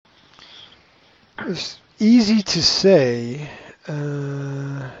It's easy to say,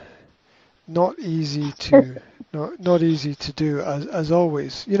 not easy to not easy to do as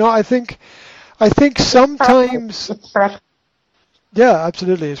always. I think It's practice. sometimes, It's practice. yeah,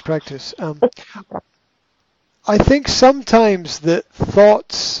 absolutely, it's practice. I think sometimes that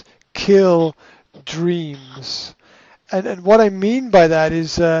thoughts kill dreams. And what I mean by that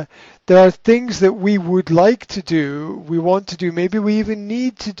is there are things that we would like to do, we want to do, maybe we even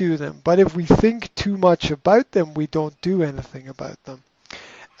need to do them, but if we think too much about them, we don't do anything about them.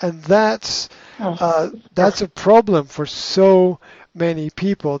 And that's a problem for so many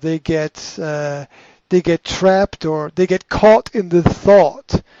people. They get trapped or they get caught in the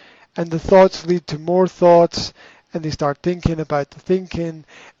thought, and the thoughts lead to more thoughts, and they start thinking about the thinking,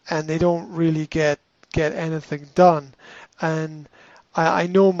 and they don't really get anything done. And I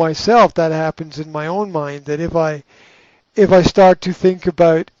know myself that happens in my own mind that if I start to think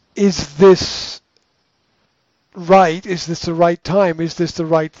about, is this right? Is this the right time? Is this the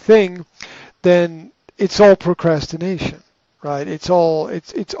right thing? Then it's all procrastination, right? It's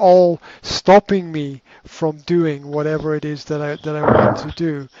all stopping me from doing whatever it is that I want to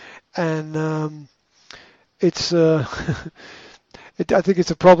do. And it's I think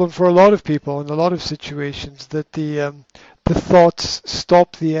it's a problem for a lot of people in a lot of situations that the thoughts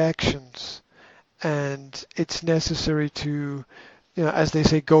stop the actions, and it's necessary to, as they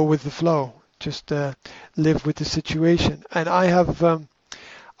say, go with the flow. Just live with the situation. And I've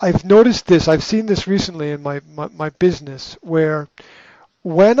noticed this. I've seen this recently in my business, where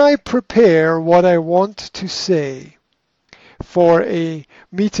when I prepare what I want to say for a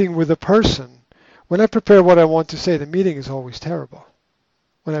meeting with a person, when I prepare what I want to say, the meeting is always terrible.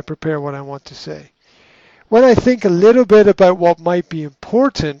 When I prepare what I want to say. When I think a little bit about what might be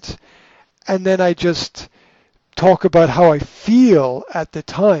important, and then I just talk about how I feel at the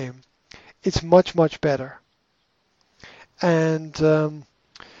time, it's much, much better. And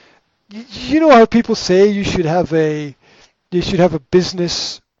you know how people say you should have a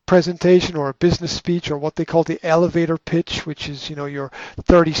business presentation or a business speech, or what they call the elevator pitch, which is, your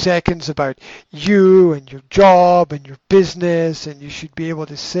 30 seconds about you and your job and your business, and you should be able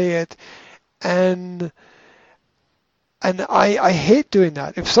to say it. And I hate doing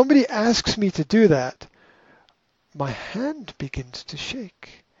that. If somebody asks me to do that, my hand begins to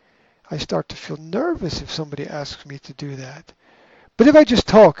shake. I start to feel nervous if somebody asks me to do that. But if I just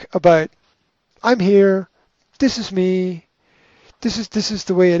talk about, I'm here, this is me, this is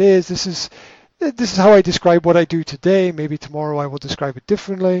the way it is, this is how I describe what I do today, maybe tomorrow I will describe it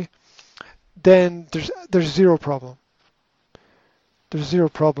differently, then there's zero problem. There's zero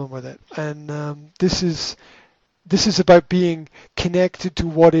problem with it. And this is about being connected to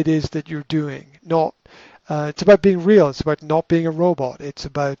what it is that you're doing. Not it's about being real. It's about not being a robot. It's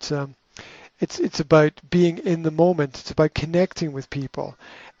about being in the moment. It's about connecting with people.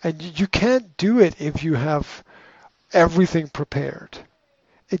 And you can't do it if you have everything prepared.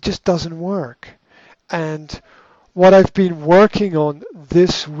 It just doesn't work. And what I've been working on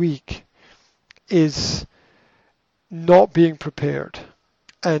this week is not being prepared.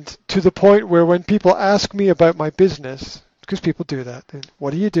 And to the point where when people ask me about my business, because people do that, and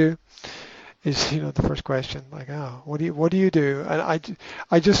what do you do? Is the first question, like, oh, what do you do? And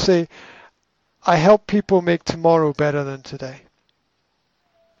I just say, I help people make tomorrow better than today.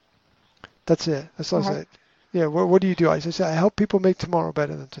 That's it. That's all I say. Yeah, what do you do? I say, I help people make tomorrow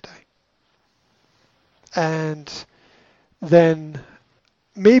better than today. And then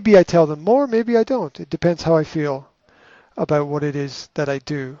maybe I tell them more, maybe I don't. It depends how I feel about what it is that I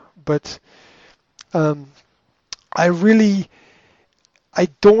do. But I really, I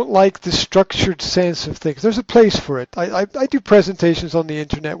don't like the structured sense of things. There's a place for it. I do presentations on the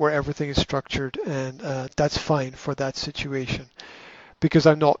internet where everything is structured, and that's fine for that situation, because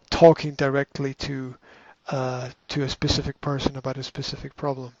I'm not talking directly to a specific person about a specific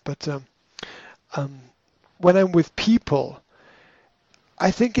problem. But when I'm with people,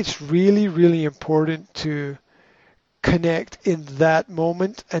 I think it's really, really important to connect in that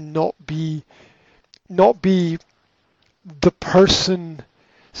moment and not be the person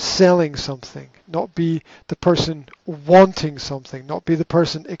selling something, not be the person wanting something, not be the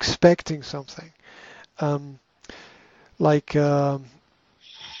person expecting something. Um, like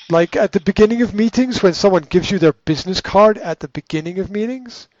like at the beginning of meetings, when someone gives you their business card at the beginning of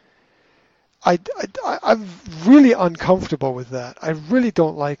meetings, I'm really uncomfortable with that. I really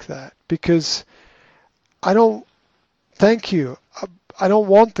don't like that, because I don't, thank you. I don't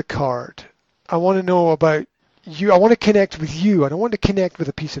want the card. I want to know about you. I want to connect with you. I don't want to connect with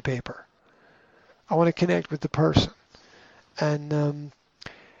a piece of paper. I want to connect with the person. And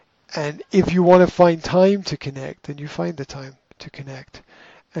And if you want to find time to connect, then you find the time to connect.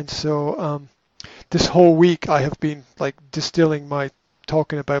 And so this whole week I have been like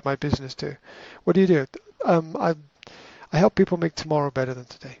talking about my business too. What do? I help people make tomorrow better than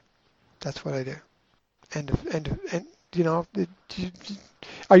today. That's what I do. And you know,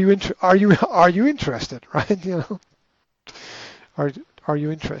 are you interested, right? You know, are are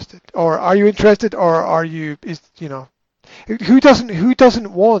you interested, or are you who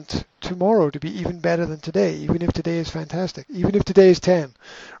doesn't want tomorrow to be even better than today, even if today is fantastic, even if today is 10,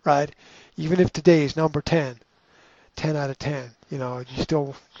 right? Even if today is number 10, 10 out of 10, you know, you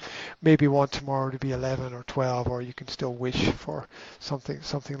still maybe want tomorrow to be 11 or 12, or you can still wish for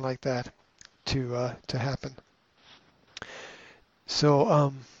something like that to happen.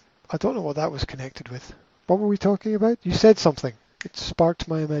 So I don't know what that was connected with. What were we talking about? You said something. It sparked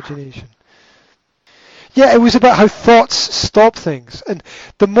my imagination. Yeah, it was about how thoughts stop things. And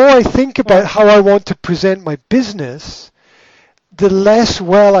the more I think about how I want to present my business, the less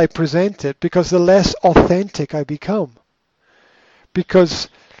well I present it, because the less authentic I become. Because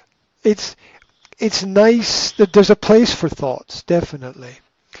it's nice that there's a place for thoughts, definitely.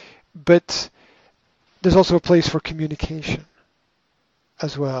 But there's also a place for communication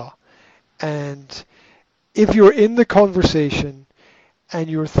as well. And if you're in the conversation and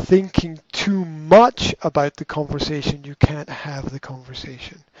you're thinking too much about the conversation, you can't have the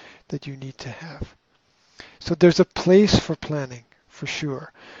conversation that you need to have. So there's a place for planning, for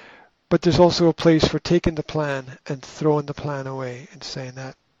sure. But there's also a place for taking the plan and throwing the plan away and saying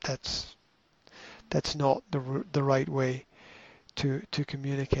that's not the right way to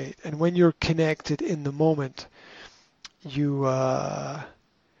communicate. And when you're connected in the moment, I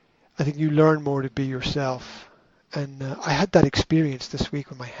think you learn more to be yourself. And I had that experience this week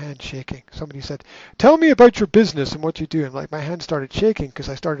with my hand shaking. Somebody said, "Tell me about your business and what you do." And like my hand started shaking because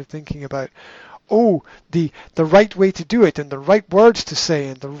I started thinking about, the right way to do it, and the right words to say,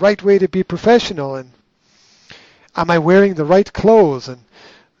 and the right way to be professional, and am I wearing the right clothes, and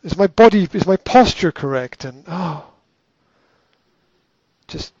is my posture correct, and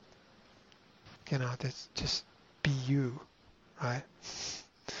just just be you, right?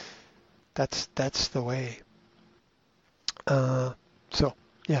 That's the way. So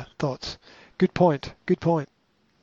yeah, thoughts. Good point. Good point.